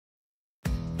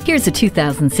Here's a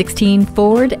 2016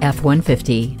 Ford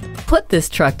F-150. Put this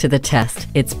truck to the test.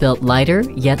 It's built lighter,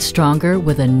 yet stronger,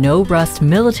 with a no-rust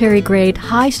military-grade,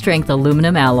 high-strength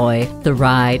aluminum alloy. The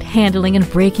ride, handling, and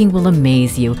braking will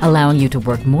amaze you, allowing you to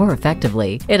work more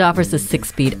effectively. It offers a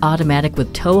 6-speed automatic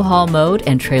with tow haul mode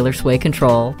and trailer sway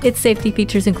control. Its safety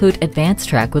features include advanced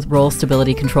track with roll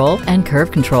stability control and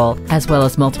curve control, as well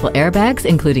as multiple airbags,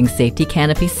 including safety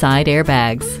canopy side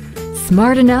airbags.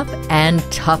 Smart enough and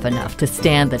tough enough to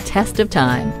stand the test of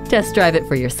time. Test drive it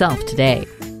for yourself today.